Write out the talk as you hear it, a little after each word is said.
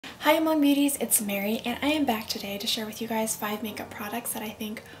Hi Among Beauties, it's Mary and I am back today to share with you guys 5 makeup products that I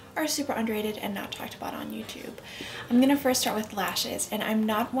think are super underrated and not talked about on YouTube. I'm gonna first start with lashes, and I'm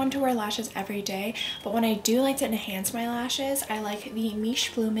not one to wear lashes every day, but when I do like to enhance my lashes, I like the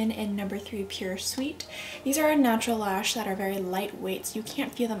Miche Blumen in No. 3 Pure Sweet. These are a natural lash that are very lightweight, so you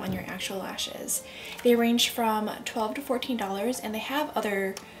can't feel them on your actual lashes. They range from $12 to $14 and they have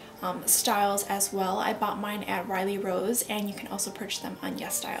other styles as well. I bought mine at Riley Rose, and you can also purchase them on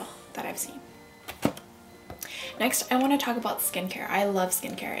YesStyle that I've seen. Next, I want to talk about skincare. I love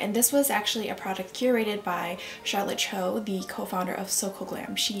skincare, and this was actually a product curated by Charlotte Cho, the co-founder of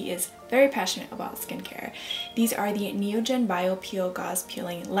SoCoGlam. She is very passionate about skincare. These are the Neogen Bio Peel Gauze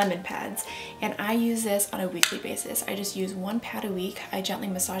Peeling Lemon Pads, and I use this on a weekly basis. I just use 1 pad a week. I gently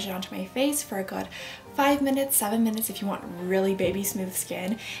massage it onto my face for a good 5 minutes, 7 minutes if you want really baby smooth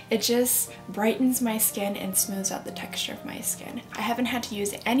skin. It just brightens my skin and smooths out the texture of my skin. I haven't had to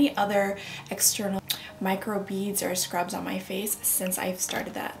use any other external micro beads or scrubs on my face since I've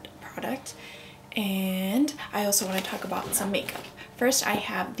started that product. And I also want to talk about some makeup. First, I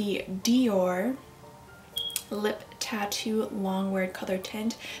have the Dior Lip Tattoo Long Wear Color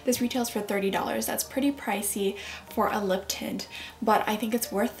Tint. This retails for $30. That's pretty pricey for a lip tint, but I think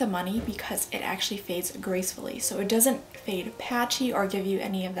it's worth the money because it actually fades gracefully. So it doesn't fade patchy or give you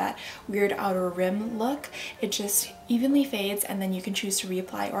any of that weird outer rim look. It just evenly fades, and then you can choose to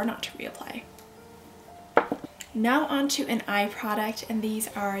reapply or not to reapply. Now onto an eye product, and these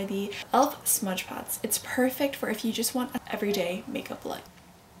are the e.l.f. Smudge Pots. It's perfect for if you just want an everyday makeup look.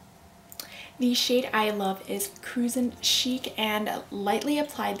 The shade I love is Cruisin' Chic, and lightly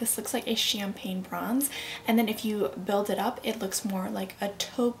applied this looks like a champagne bronze, and then if you build it up it looks more like a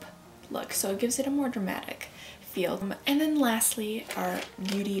taupe look, so it gives it a more dramatic feel. And then lastly are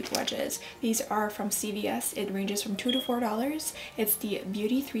beauty wedges. These are from CVS. It ranges from $2 to $4. It's the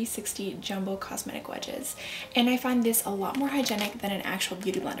Beauty 360 Jumbo Cosmetic Wedges, and I find this a lot more hygienic than an actual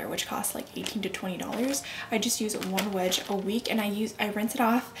beauty blender, which costs like $18 to $20. I just use 1 wedge a week, and I rinse it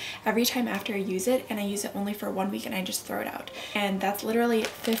off every time after I use it, and I use it only for 1 week and I just throw it out, and that's literally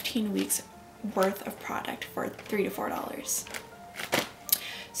 15 weeks worth of product for $3 to $4.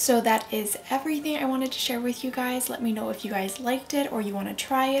 So that is everything I wanted to share with you guys. Let me know if you guys liked it or you want to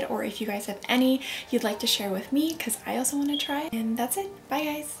try it, or if you guys have any you'd like to share with me, because I also want to try it. And that's it. Bye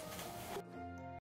guys.